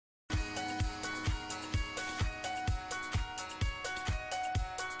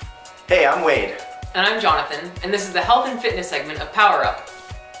Hey, I'm Wade. And I'm Jonathan, and this is the health and fitness segment of Power Up.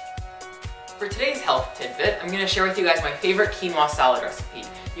 For today's health tidbit, I'm going to share with you guys my favorite quinoa salad recipe.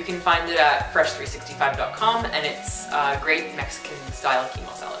 You can find it at fresh365.com, and it's a great Mexican-style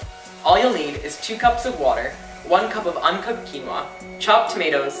quinoa salad. All you'll need is 2 cups of water, 1 cup of uncooked quinoa, chopped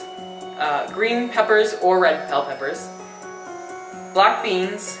tomatoes, green peppers or red bell peppers, black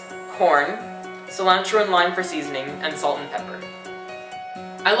beans, corn, cilantro and lime for seasoning, and salt and pepper.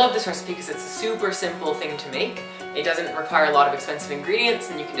 I love this recipe because it's a super simple thing to make. It doesn't require a lot of expensive ingredients,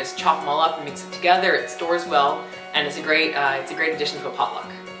 and you can just chop them all up and mix it together. It stores well, and it's a great addition to a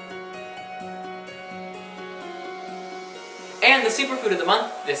potluck. And the superfood of the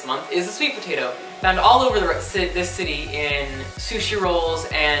month this month is the sweet potato, found all over this city in sushi rolls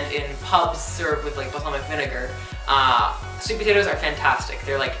and in pubs served with like balsamic vinegar. Sweet potatoes are fantastic.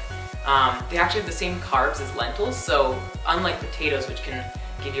 They're like they actually have the same carbs as lentils, so unlike potatoes, which can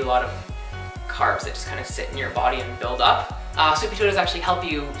give you a lot of carbs that just kind of sit in your body and build up, sweet potatoes actually help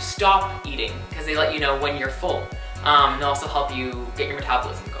you stop eating because they let you know when you're full. They'll also help you get your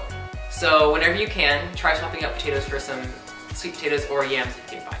metabolism going. So whenever you can, try swapping out potatoes for some sweet potatoes or yams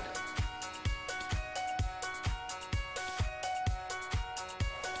if you can find them.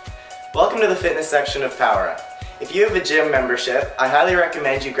 Welcome to the fitness section of Power Up. If you have a gym membership, I highly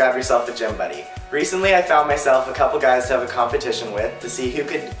recommend you grab yourself a gym buddy. Recently I found myself a couple guys to have a competition with to see who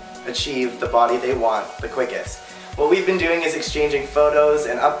could achieve the body they want the quickest. What we've been doing is exchanging photos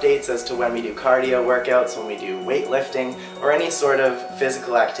and updates as to when we do cardio workouts, when we do weightlifting, or any sort of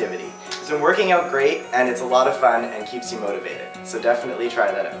physical activity. It's been working out great, and it's a lot of fun and keeps you motivated, so definitely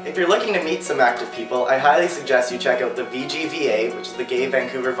try that out. If you're looking to meet some active people, I highly suggest you check out the VGVA, which is the Gay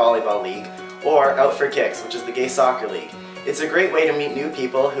Vancouver Volleyball League, or Out for Kicks, which is the Gay Soccer League. It's a great way to meet new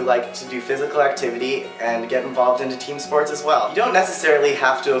people who like to do physical activity and get involved into team sports as well. You don't necessarily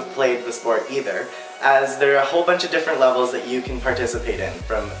have to have played the sport either, as there are a whole bunch of different levels that you can participate in,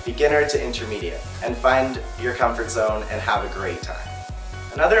 from beginner to intermediate, and find your comfort zone and have a great time.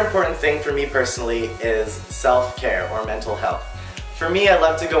 Another important thing for me personally is self-care or mental health. For me, I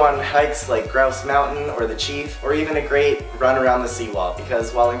love to go on hikes like Grouse Mountain or the Chief, or even a great run around the seawall,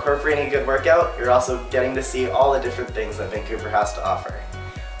 because while incorporating a good workout, you're also getting to see all the different things that Vancouver has to offer.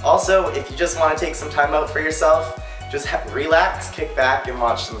 Also, if you just want to take some time out for yourself, just relax, kick back, and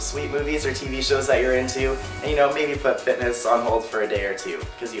watch some sweet movies or TV shows that you're into, and maybe put fitness on hold for a day or two,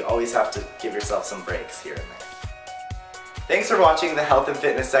 because you always have to give yourself some breaks here and there. Thanks for watching the health and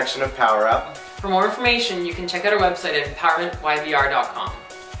fitness section of Power Up. For more information, you can check out our website at empowermentyvr.com.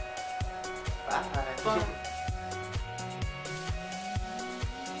 Bye.